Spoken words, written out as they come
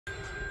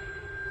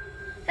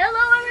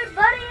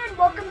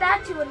welcome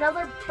back to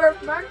another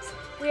birth month.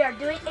 We are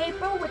doing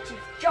April, which is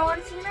John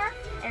Cena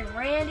and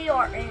Randy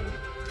Orton.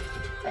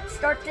 Let's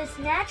start this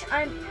match.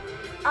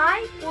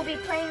 I will be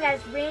playing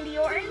as Randy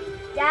Orton.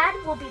 Dad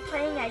will be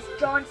playing as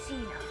John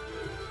Cena.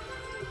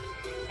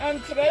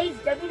 And today's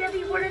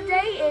WWE word of the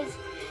day is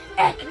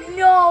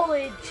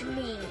acknowledge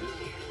me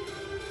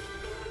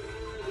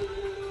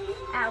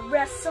at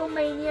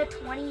WrestleMania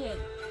 28.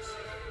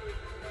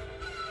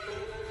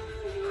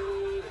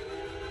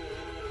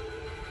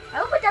 I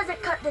hope it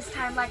doesn't cut this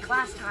time like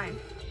last time.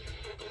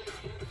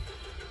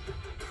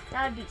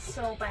 That would be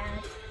so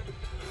bad.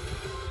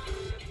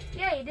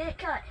 Yeah, it didn't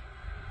cut.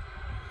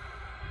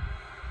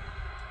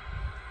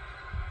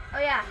 Oh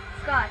yeah,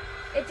 forgot.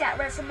 It's at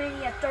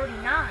WrestleMania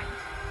 39,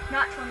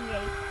 not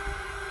 28.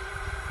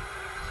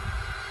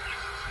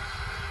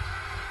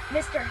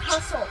 Mr.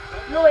 Hustle,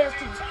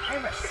 loyalty,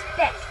 and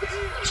respect.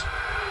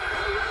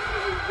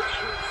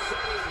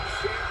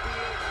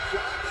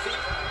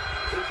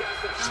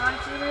 John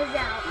Cena's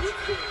out.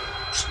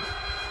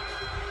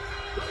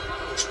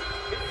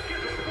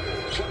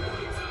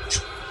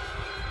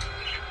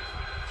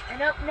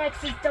 And up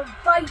next is the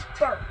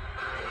Viper,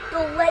 the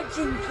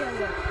Legend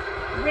Killer,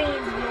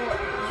 Randy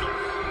Orton.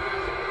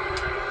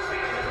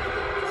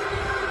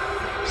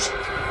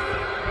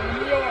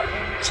 Randy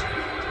Orton.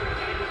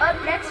 Up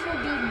next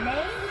will be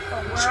May,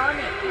 but we're on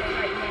it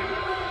right now.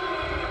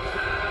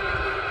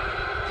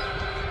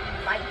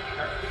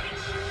 Viper.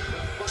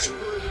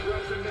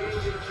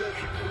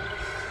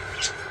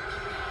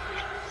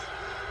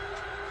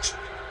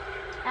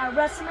 At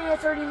WrestleMania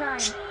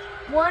 39,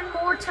 one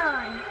more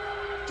time,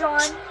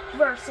 John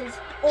versus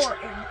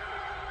Orton.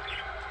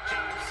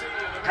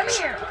 Come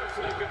here.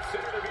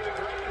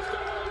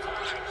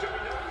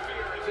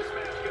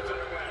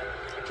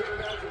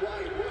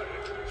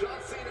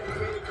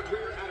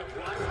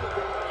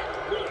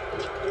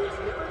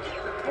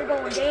 We're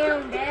going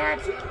down, Dad.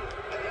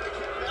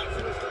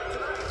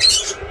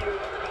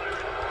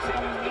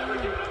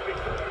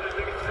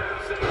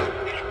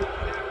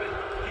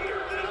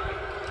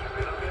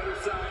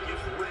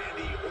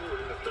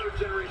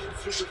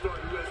 Superstar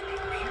who has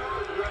pure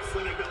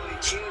wrestling ability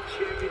and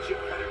championship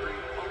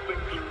pedigree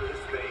pumping through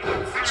his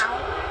veins. Ow.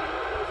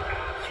 Was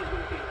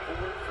absolutely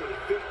born for the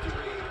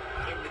victory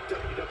in the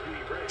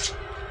WWE ring.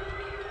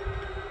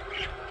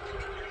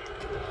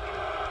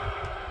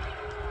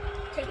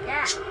 Take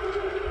that.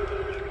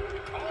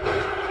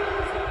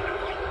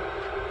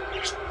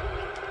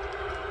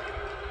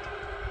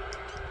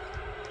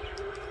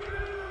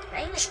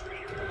 Dang it.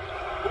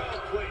 Well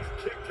placed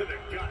kick to the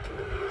gut.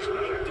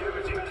 Another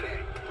damaging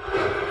kick.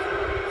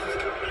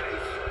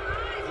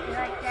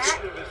 Like that?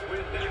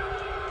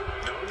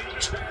 No need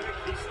to panic.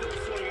 He's still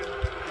swinging.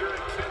 Your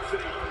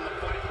intensity from the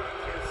Viper.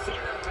 And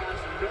Cena has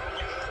no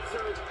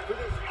answer for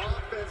this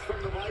offense from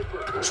the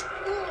Viper.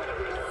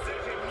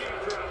 Precision knee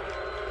drop.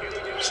 Can he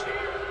get it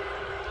here?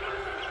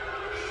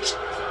 He's going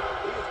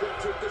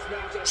to take this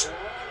match as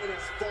long and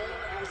as far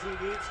as he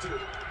needs to.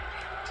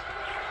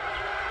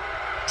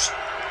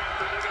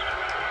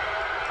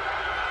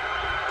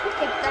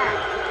 Take that.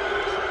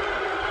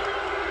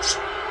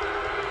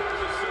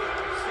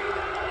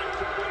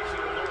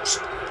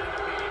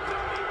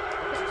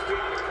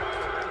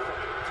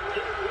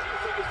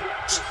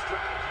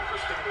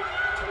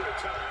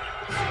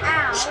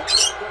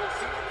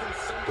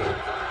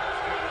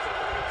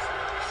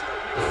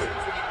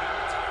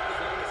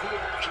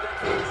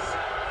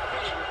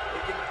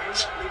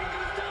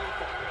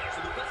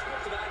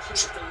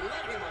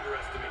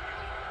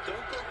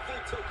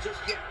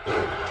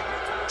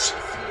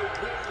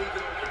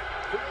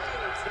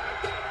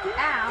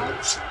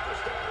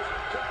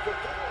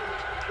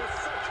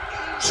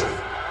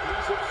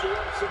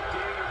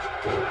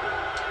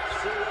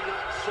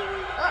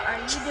 What are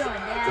you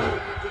doing, Dad?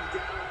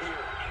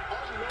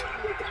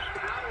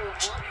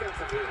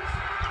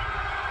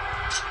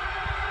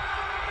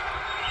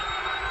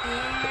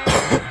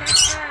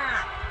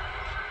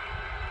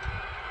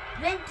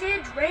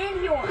 Vintage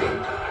Randy Orton.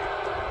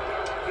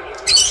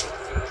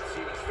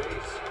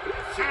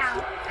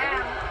 Ow,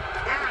 ow,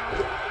 ow.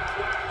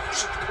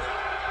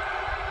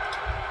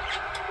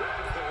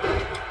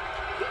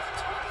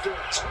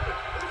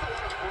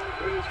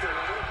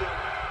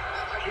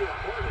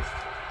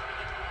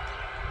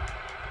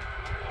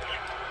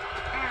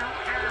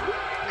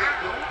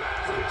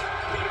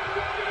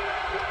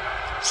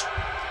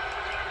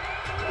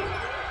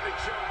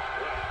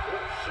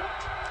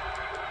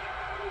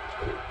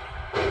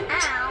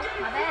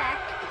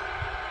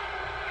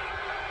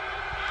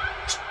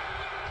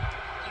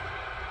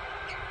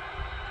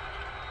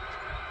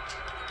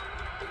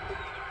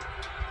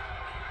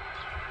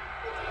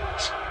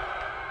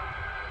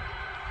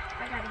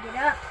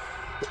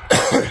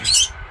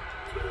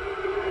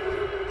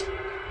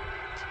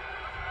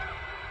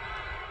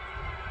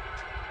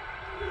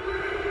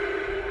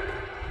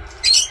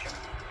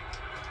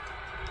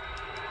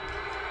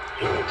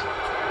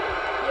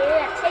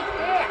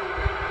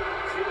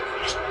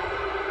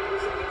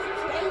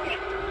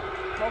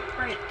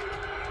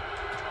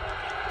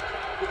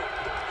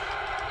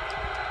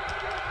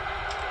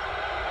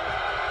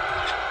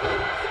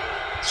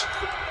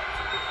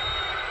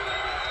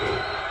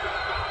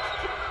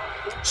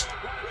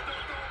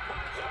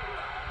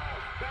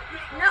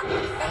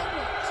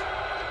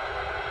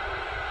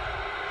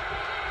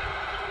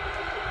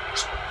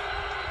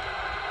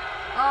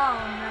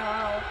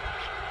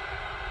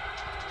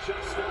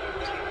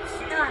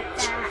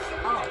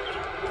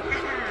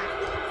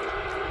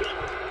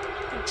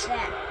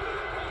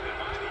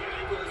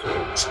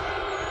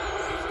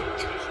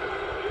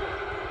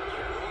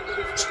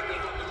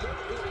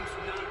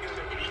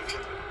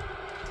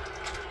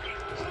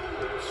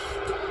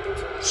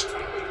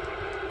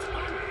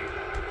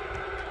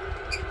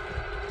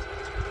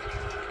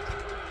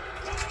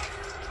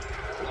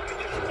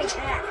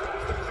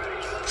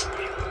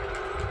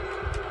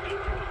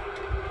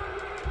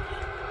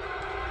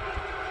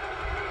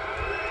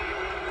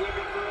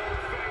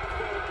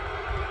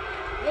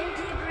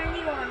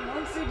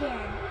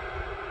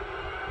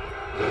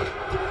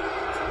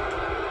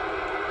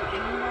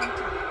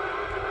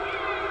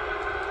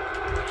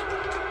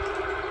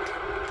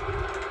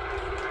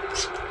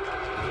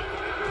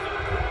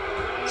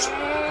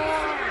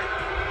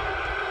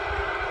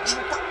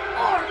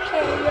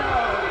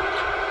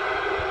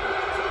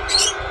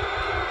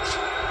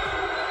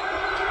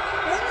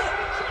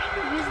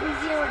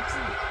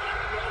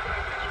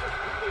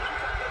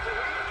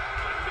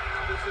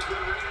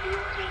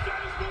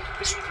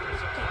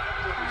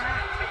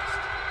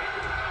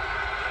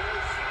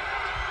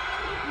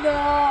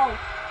 No.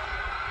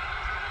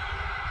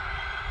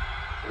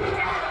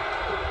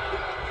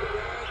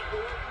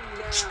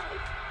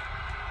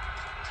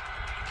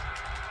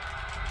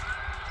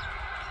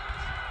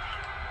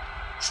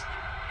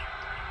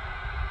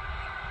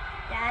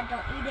 Dad,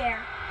 don't you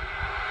dare.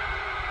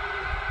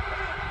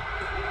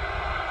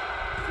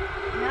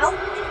 Nope.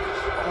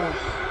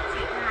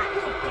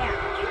 Sit down.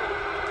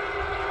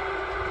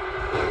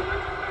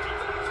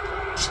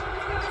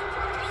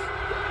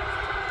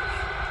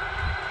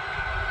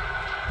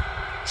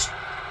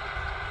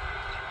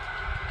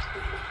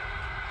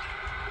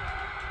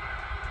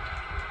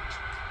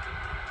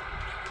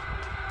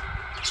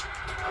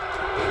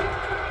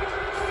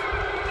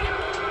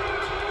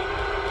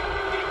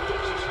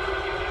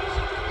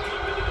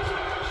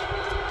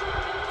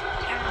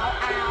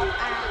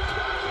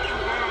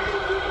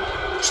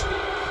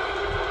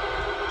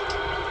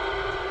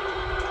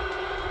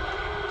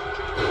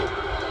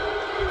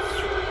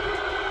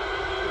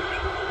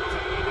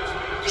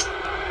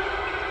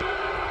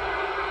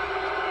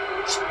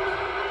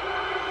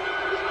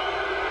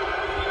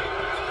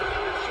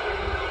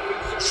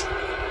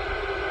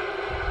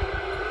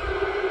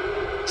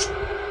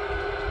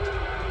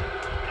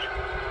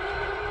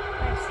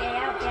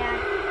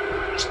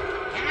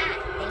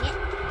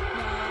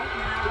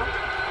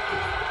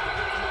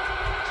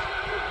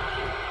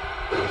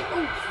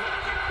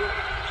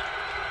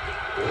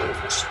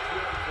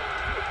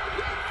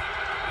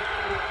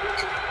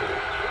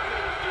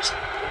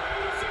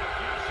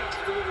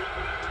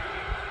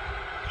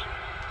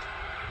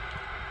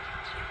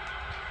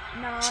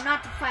 No,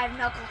 not the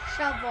 5-knuckle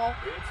shovel.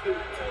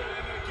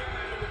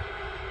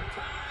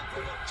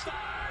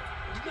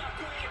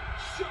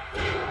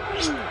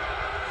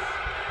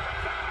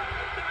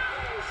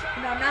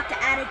 No, not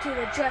the attitude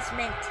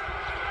adjustment.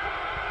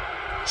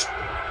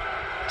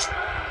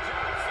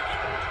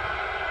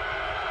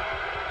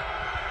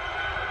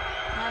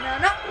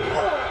 No.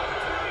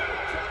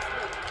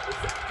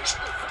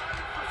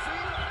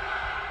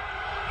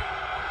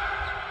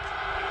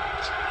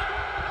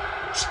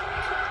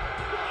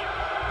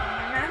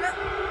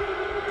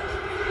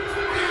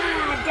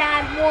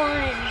 Dad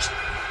won.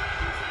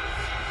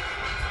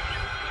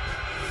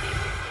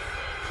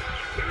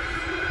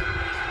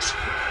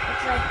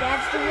 Looks like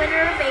Dad's the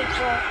winner of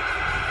April.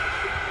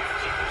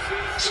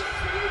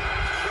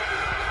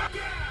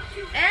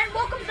 And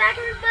welcome back,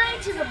 everybody,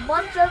 to the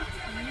month of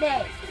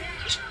May.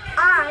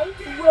 I,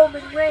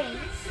 Roman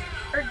Reigns,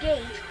 or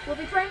Gage, will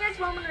be playing as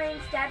Roman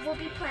Reigns. Dad will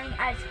be playing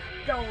as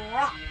The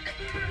Rock.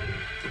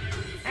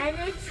 And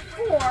it's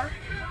for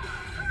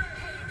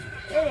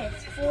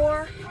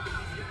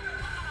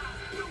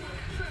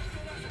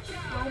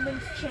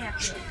Roman's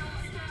champion.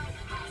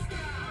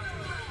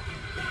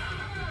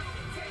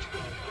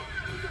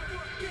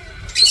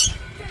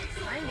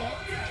 Find it.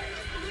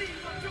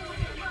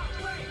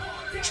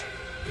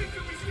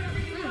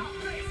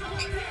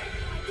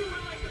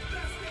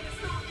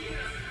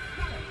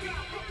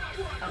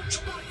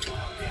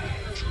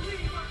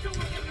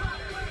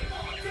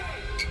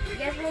 I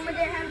guess Roman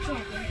didn't have a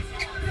champion.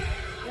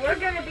 We're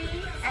gonna be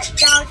at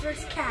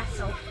Bowser's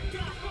Castle.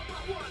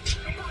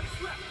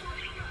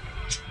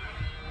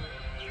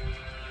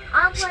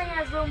 I'm playing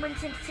as Roman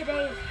since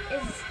today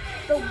is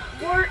the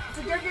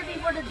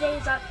WWE Word of the Day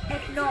is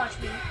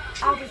acknowledged me.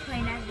 I'll be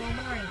playing as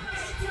Roman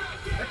Reigns.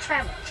 Or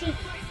Tribal Chief.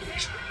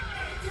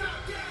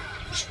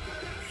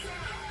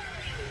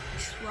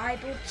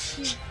 Tribal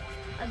Chief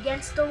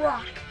against The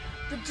Rock.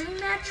 The dream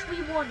match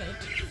we wanted.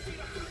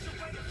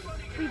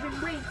 We've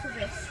been waiting for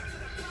this.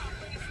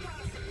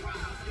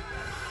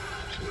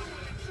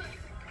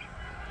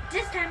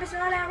 This time it's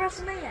not at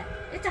WrestleMania.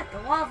 It's at the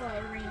Lava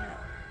Arena.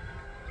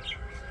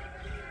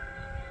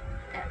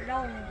 At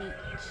Long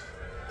Beach.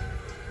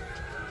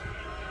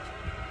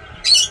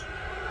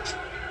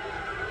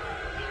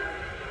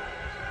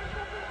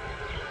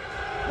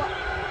 What?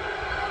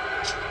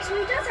 So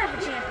he does have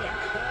a champion.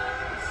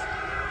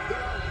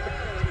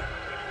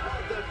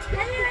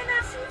 How did I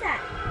not see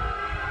that?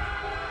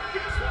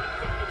 Guess what,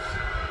 folks?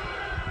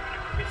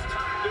 It's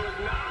time to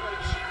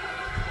acknowledge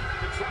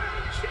the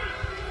tribal chief.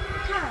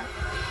 Huh.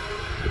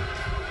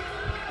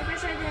 I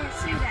guess I didn't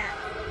see that.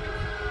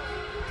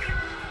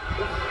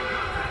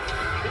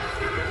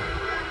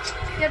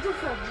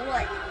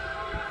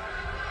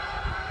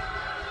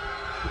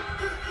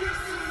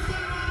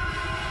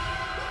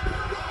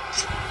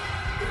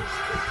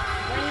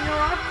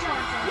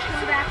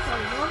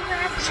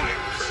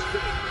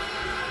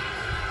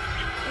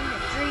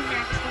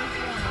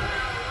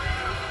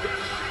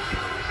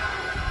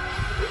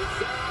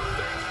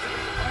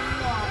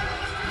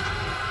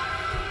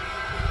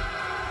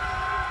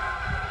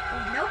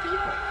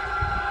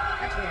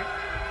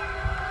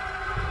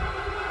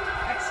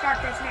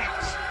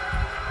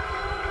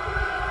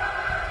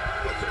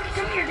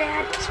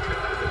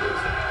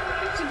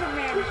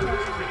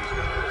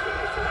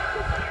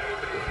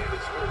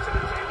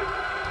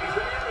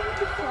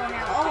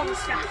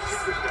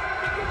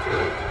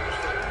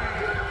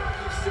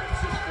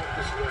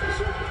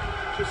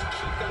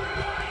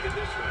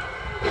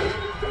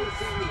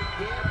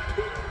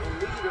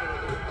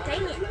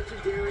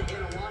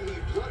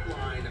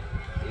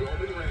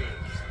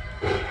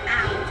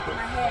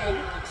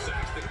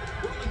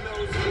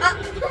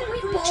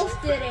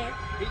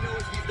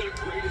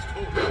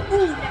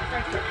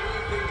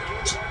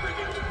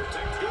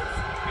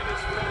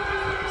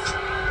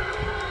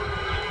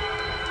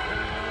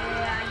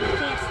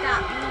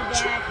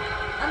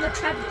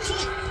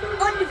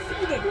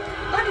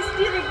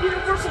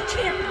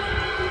 champion.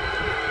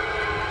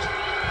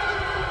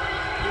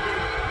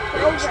 For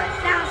over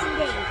 1,000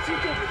 days, you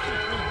can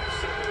defeat me.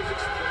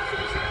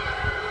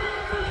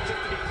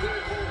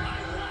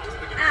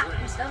 Ah,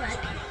 I'm still dead.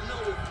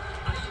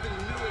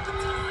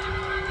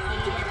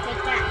 Yeah,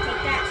 take that,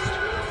 take that.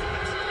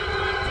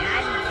 Yeah,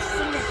 I have my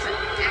signature.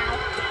 Ow.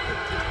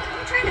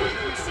 I'm trying to make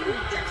my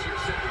signature.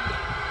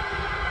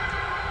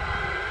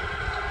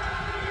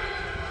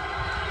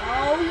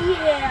 Oh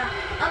yeah,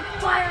 I'm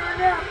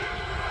firing up.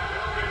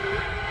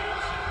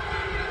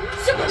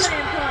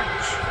 Superman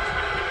punch.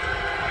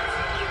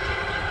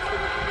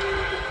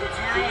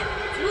 And I have,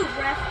 move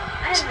ref,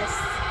 I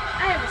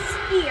have a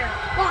spear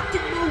locked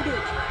and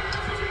loaded.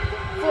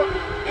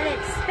 And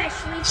it's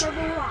especially for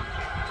The Rock.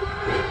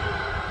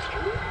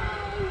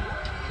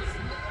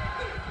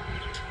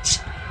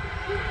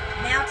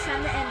 Now it's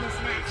time to end this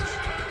match.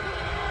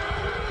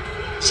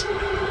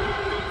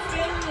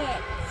 Dang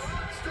it.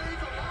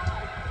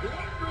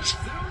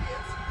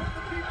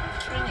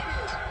 Dang it.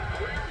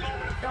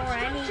 Don't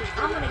worry, I'm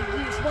gonna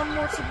use one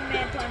more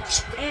Superman punch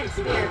and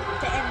spear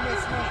to end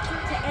this match,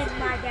 to end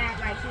my dad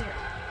right here.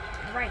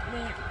 Right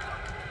now.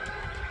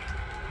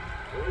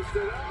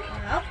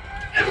 Nope.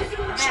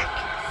 Back.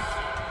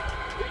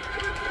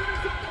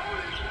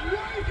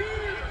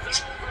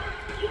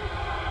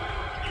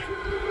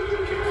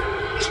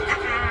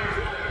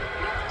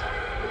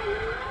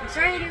 I'm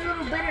starting to get a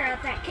little better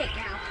at that kick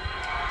now.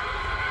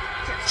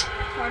 Just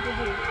hard to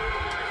do.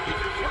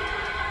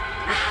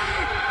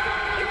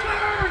 It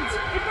burns!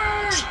 It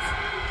burns!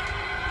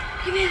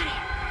 Get me out of here!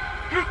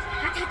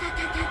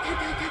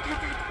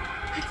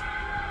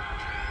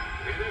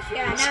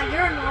 Yeah, now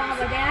you're in the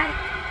lava, Dad.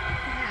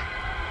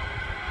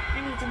 I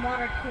need some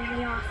water to cool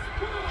me off.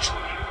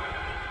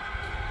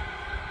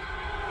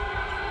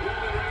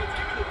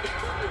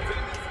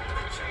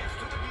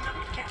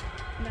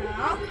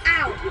 No.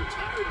 Ow!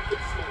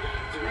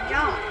 My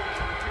jaw.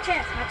 My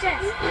chest. My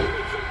chest.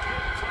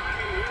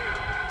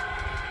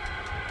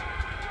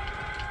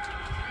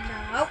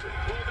 No.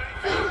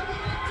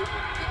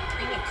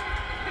 Dang it.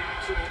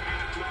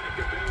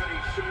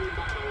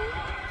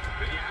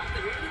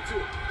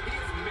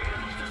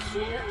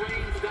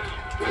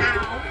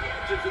 Ow.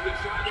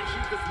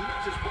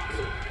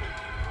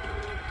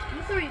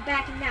 You throw you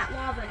back in that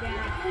lava,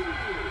 Dad.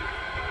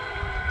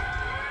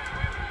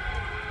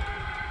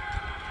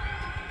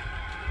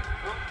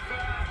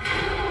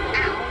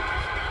 Ow.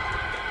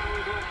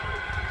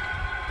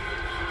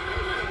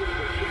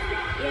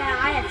 Yeah,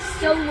 I have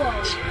solo.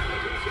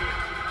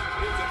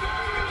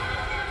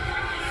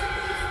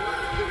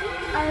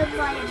 I am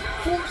my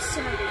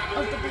enforcer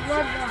of the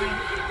bloodline.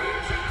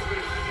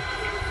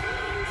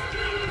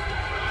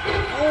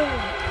 Oh,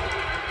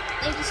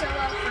 thank you so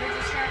much for the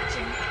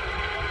distraction.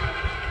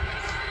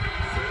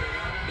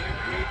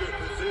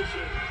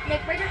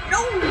 Nick Rader?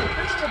 No!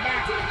 Push to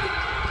that.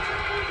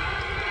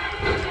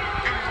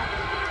 Ow.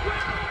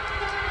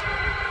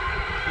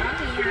 I'm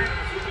here.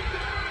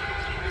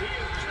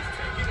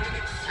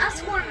 That's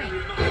for me.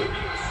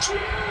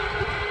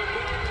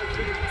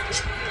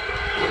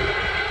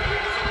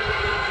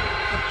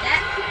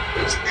 That?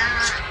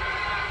 Nah.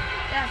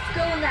 Yeah,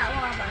 go in that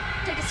lava.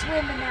 Take a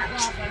swim in that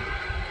lava.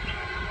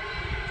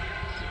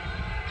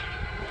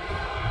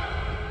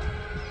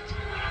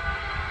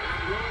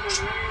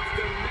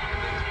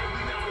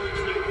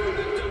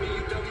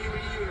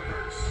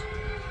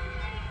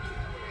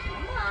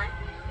 Come on.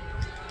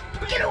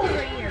 Get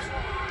over here.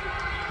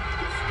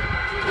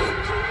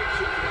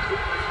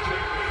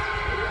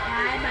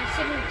 I have my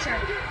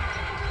signature.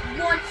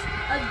 Once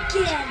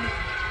again.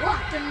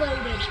 Locked and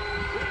loaded.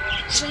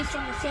 At least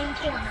on the same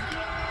corner.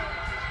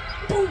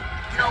 Boom!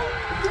 No!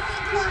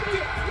 Blocked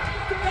it!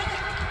 Dang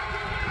it!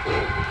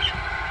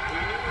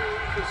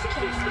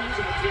 Kidding me?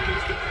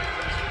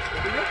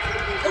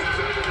 Oh.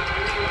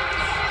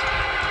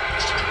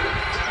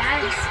 I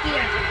have a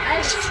spear. I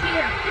have a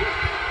spear.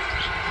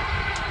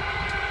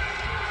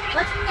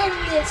 Let's end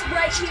this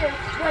right here,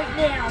 right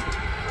now.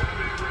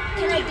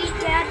 Can I beat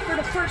Dad for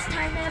the first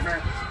time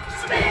ever?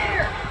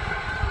 Spear!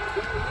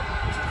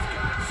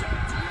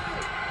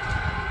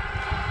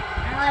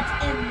 Now let's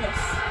end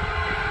this.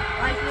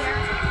 Right here,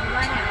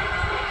 right now.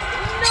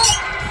 No!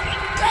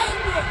 Dang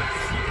it!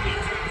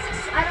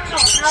 I don't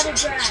know how to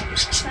drag.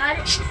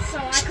 So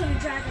I couldn't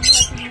drag him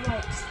like any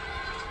ropes.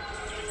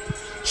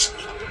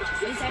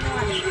 At least I know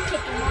how to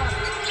kick him off.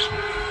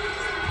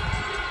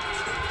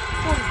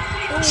 Boom,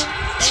 boom,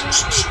 boom.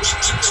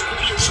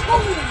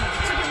 Boom!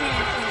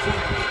 Superman comes in.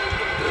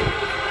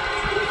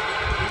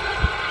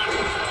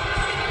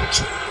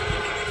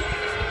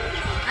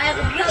 I have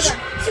another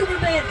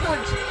Superman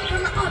punch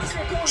from the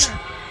opposite corner.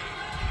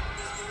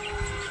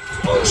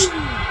 Boom!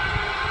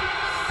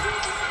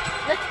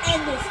 Let's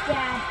end this,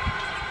 Dad.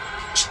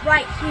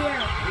 Right here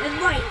and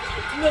right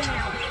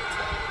now.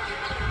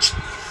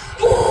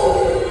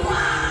 Ooh!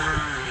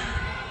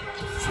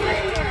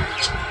 Spear!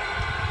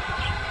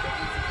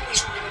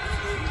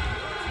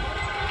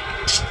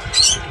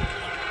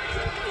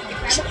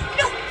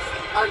 No!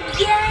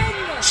 Again!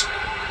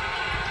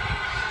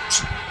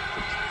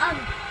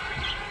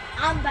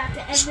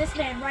 end this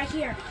man right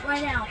here,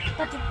 right now.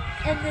 About to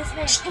end this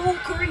man's whole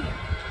career.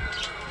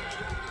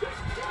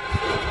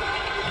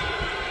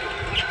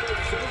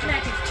 This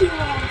match is too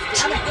long.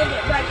 I'm gonna end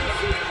it right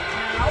here.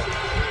 Ow.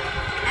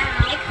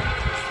 Ow.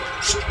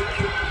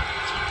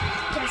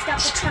 Can't stop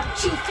the trouble,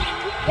 chief.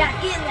 Yeah,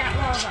 get in that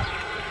lava.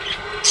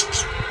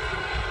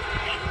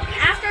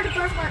 After the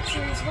first month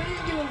series, we're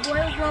gonna do a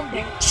Royal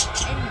Rumble,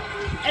 and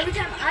every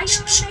time I get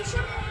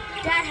elimination,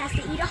 Dad has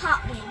to eat a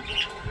hot wing.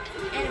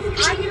 And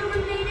if I get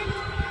eliminated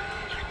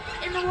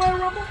in the Royal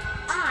Rumble,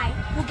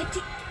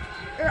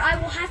 I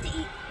will have to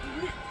eat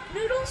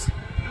noodles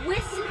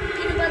with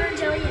peanut butter and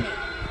jelly in it.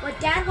 But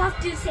Dad will have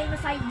to do the same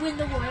if I win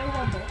the Royal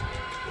Rumble.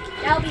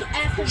 That'll be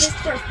after this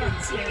first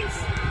month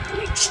series.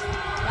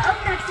 Up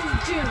next is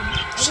June,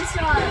 and we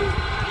still have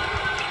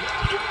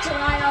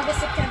July, August,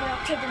 September,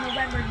 October,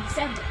 November, and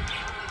December.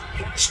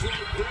 So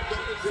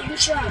we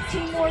still have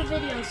 2 more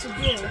videos to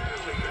do.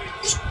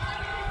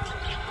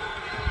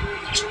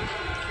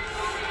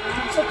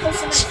 I'm so close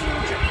to my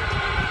signature.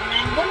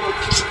 And one more.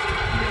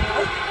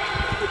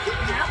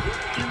 No.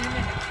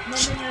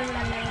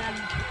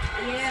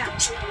 Yeah.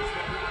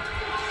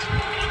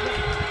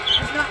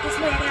 Let's knock this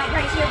man out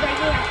right here, right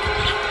here.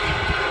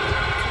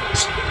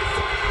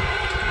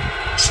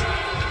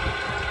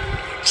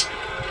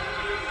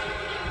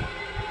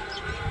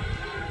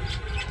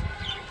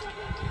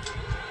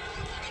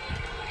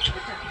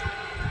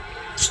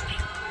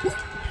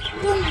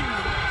 Boom.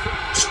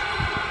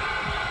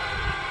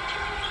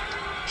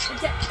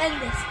 To end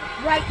this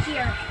right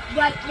here,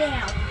 right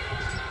now.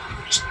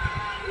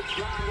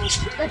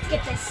 Let's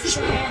get this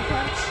Superman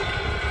punch.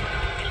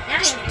 Now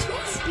I have 2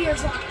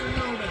 spears locked and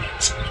loaded.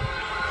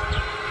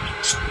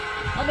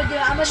 I'm gonna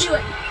do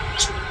it.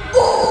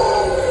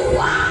 Ooh!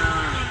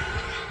 Ah.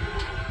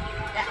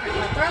 That hurt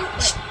my throat,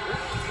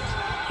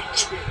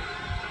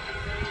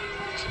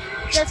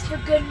 but just for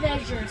good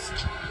measures,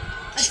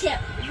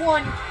 attempt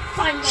 1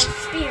 final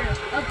spear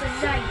of the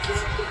night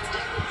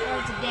or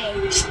the day.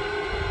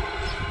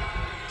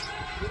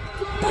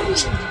 Boom.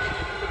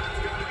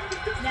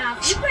 Now,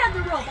 if you grab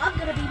the rope, I'm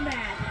gonna be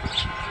mad.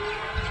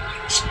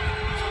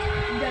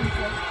 I'm done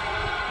for.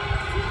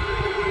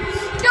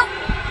 Nope!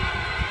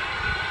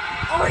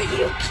 Are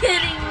you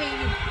kidding me?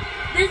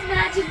 This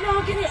match is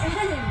not gonna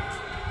end.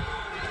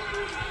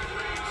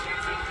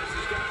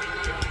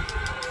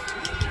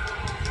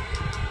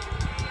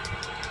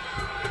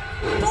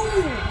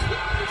 Boom!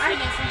 I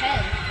guess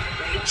ahead.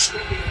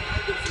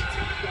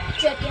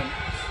 Chicken.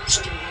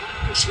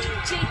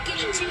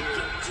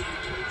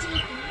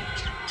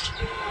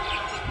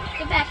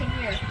 Get back in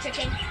here,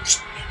 chicken.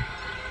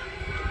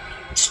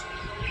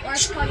 Or I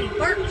should call you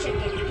burnt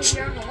chicken because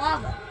you're in the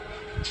lava.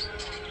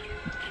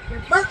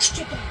 You're burnt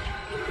chicken.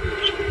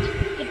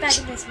 Get back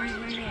in this ring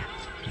right now.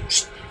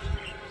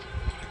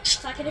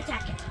 So I can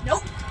attack it.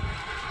 Nope.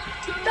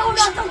 No,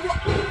 not the one.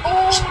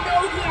 Oh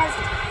no, he has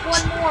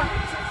 1 more.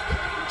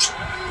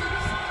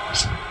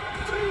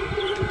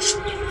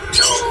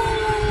 No!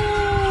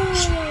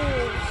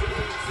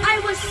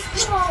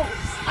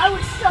 I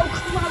was so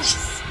close.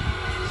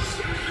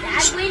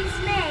 That wins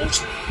me,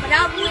 but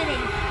I'm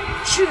winning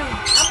June.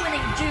 I'm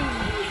winning June.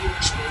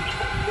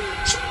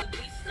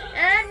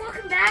 And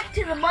welcome back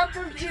to the month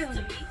of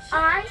June.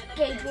 I,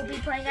 Gage, will be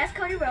playing as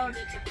Cody Rhodes.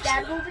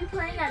 Dad will be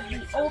playing as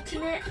the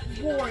Ultimate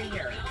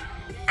Warrior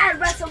at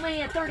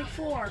WrestleMania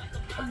 34.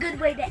 A good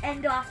way to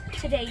end off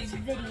today's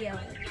video.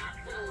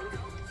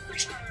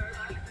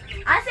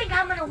 I think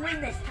I'm gonna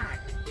win this time.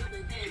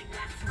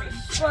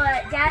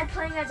 But Dad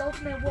playing as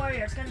Ultimate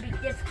Warrior is going to be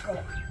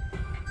difficult.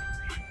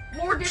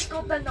 More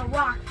difficult than The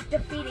Rock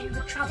defeating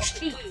the Tribal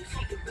Chief.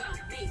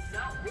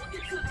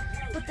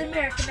 But the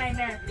American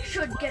Nightmare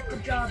should get the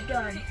job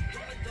done.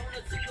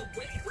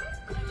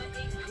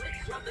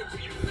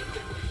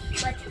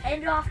 Let's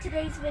end off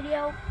today's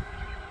video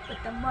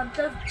with the month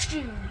of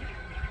June.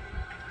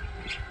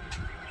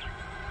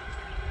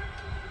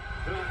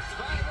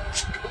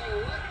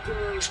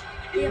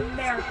 The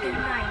American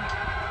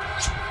Nightmare.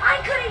 I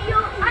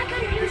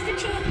could have used the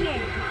champion.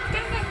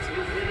 Dang it!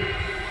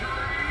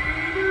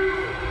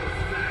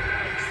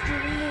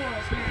 Extreme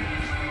Rules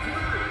match.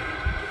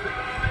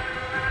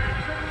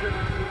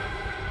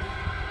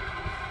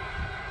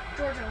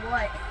 Georgia,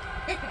 what?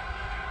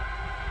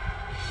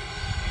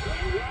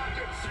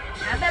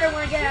 I better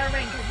want to get out of the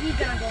ring because he's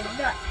gonna go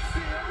nuts.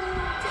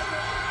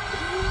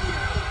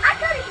 I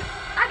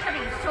could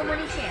have used so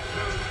many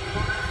champions.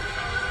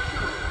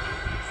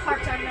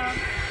 Parts unknown.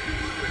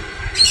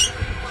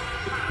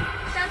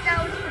 That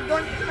was for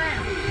going to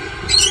clown.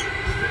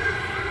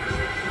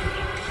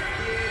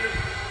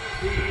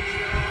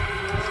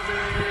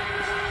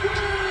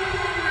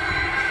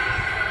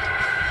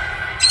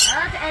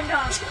 Let's end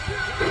off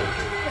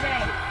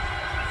today.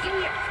 Give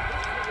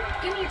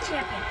me your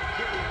champion.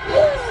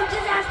 Ooh,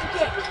 disaster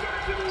kick.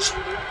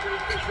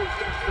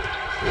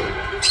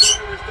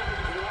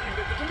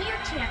 Give me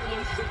your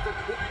champion.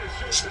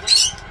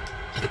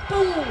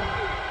 Boom!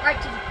 Right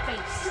to the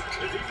face.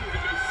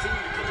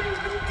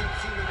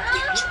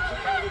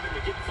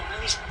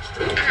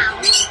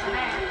 Ow!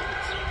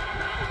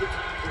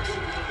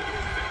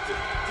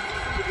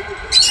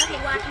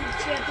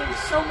 champion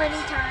so many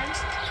times,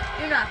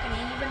 you're not going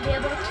to even be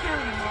able to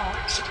count them all.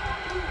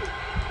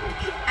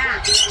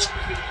 Ah.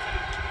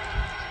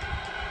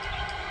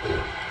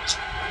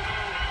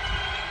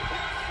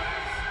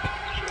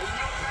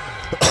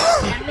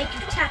 Yeah, make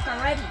you tap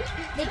already.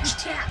 Make you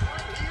tap.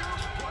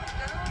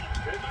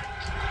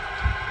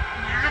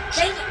 Nah,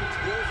 dang it.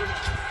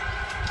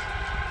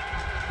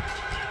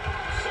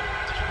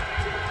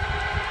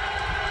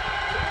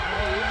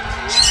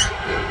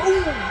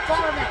 Boom,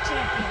 follow that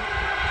champion.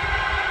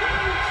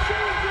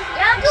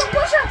 Yeah, I'm doing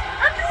push-ups.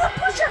 I'm doing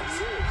push-ups.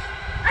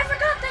 I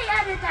forgot they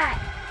added that.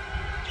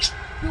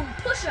 Doing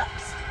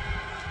push-ups.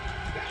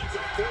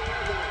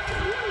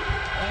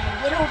 And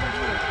get over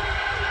here.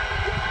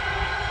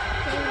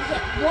 Okay, we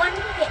hit one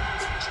hit.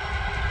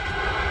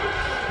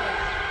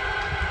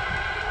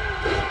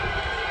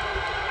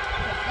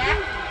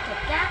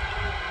 Hit that.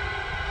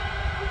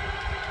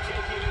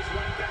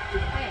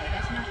 Okay,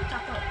 that's not the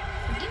top rope.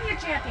 So give me your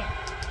champion.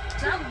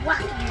 So I'm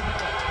whacking you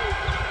with it.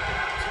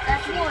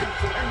 That's 1, 2, 3, 4,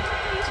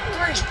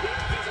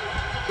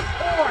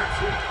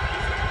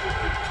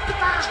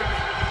 5.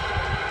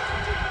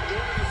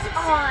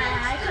 Oh,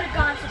 I could have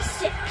gone for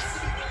 6.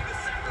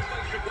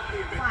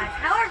 5,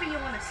 however you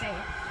want to say it.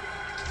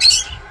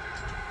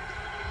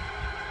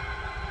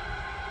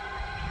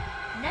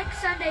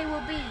 Next Sunday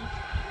will be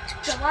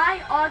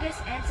July,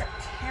 August, and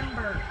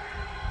September.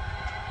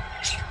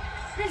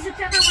 This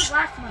September was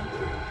last month.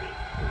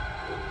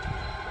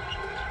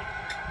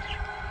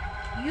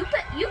 You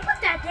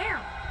put that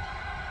down.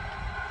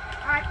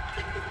 Alright.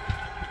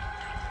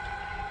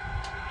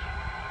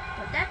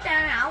 Put that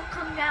down and I'll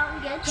come down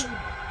and get a table.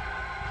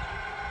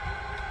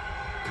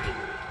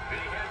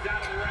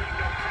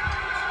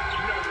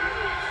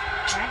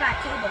 I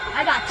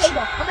got a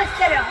table. I'm gonna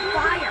set it on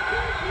fire.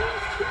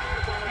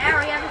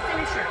 Now we have a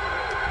finisher.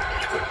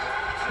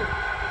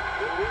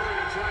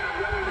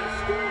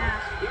 Yeah.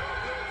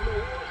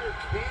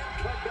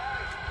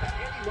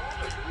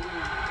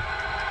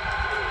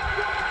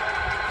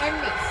 And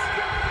this.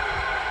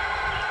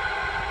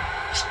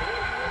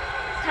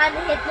 Time to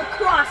hit the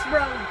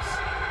crossroads.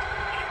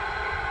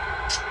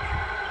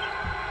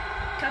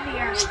 Come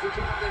here.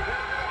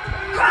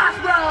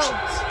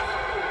 Crossroads!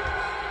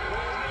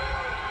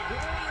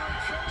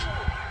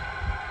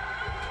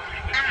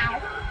 Ow.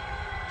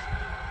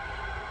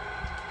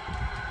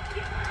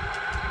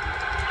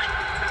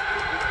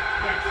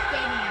 Yeah,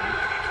 stay down.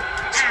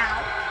 Ow.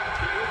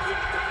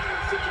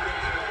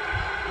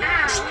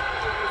 Ow.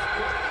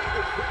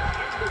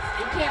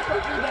 You can't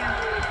put me down.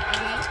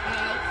 Hey.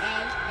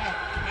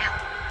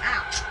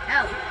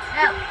 Ow.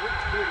 No.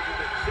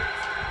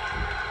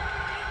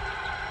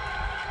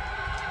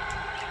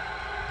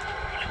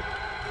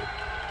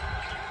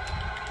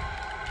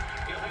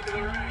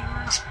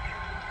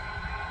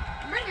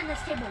 I'm bringing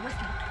this table with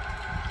me.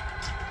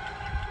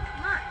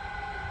 Come on.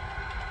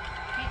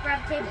 Can't grab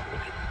the table.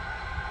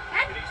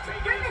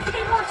 Bring the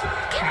table.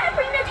 Can I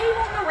bring the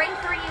table in the ring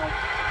for you?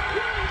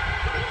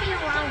 Leave me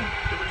alone.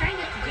 I'm trying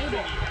to get the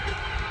table.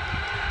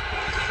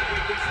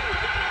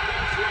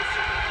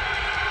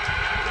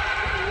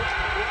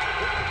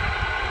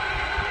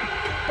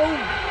 Boom.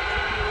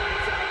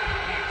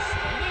 Now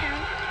stay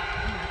down.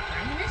 I'm not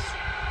bringing this.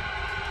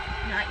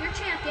 Not your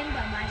champion,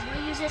 but I might as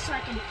well use this so I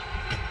can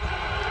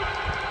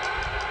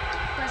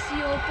press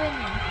you open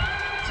and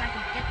so I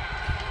can get.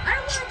 I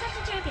don't want to touch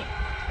the champion.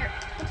 Here,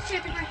 put the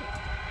champion right here.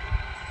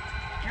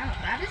 Now I'm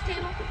gonna grab this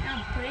table. Now I'm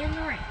gonna put it in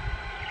the ring.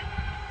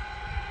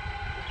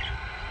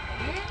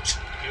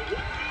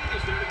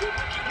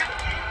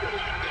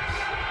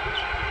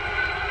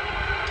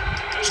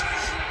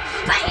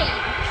 Bam!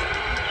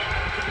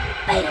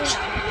 Bam! Bam!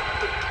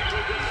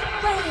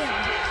 Bam!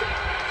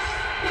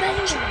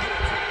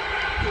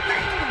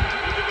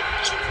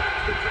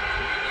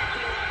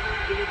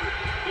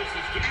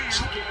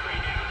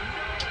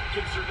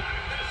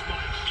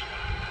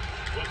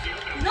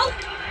 Nope!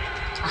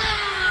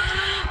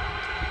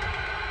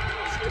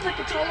 Stupid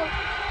controller.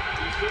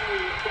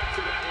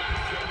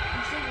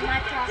 I'm seeing my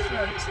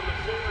crossroads.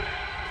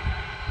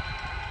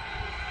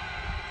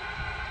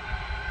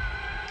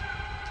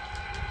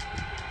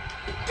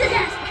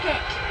 Disaster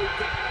kick!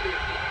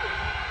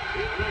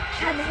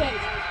 Time to hit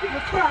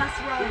the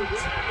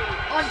crossroads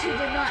onto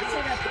the not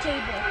set up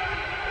table.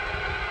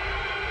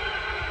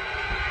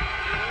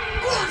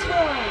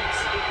 Crossroads!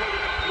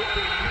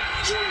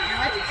 Now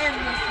let's end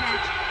this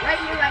match right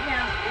here, right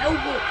now. No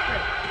rope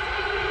break.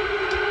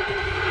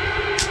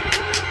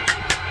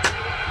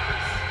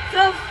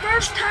 The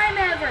first time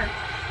ever,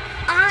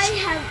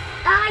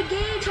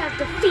 Gage has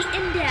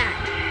defeated Dad.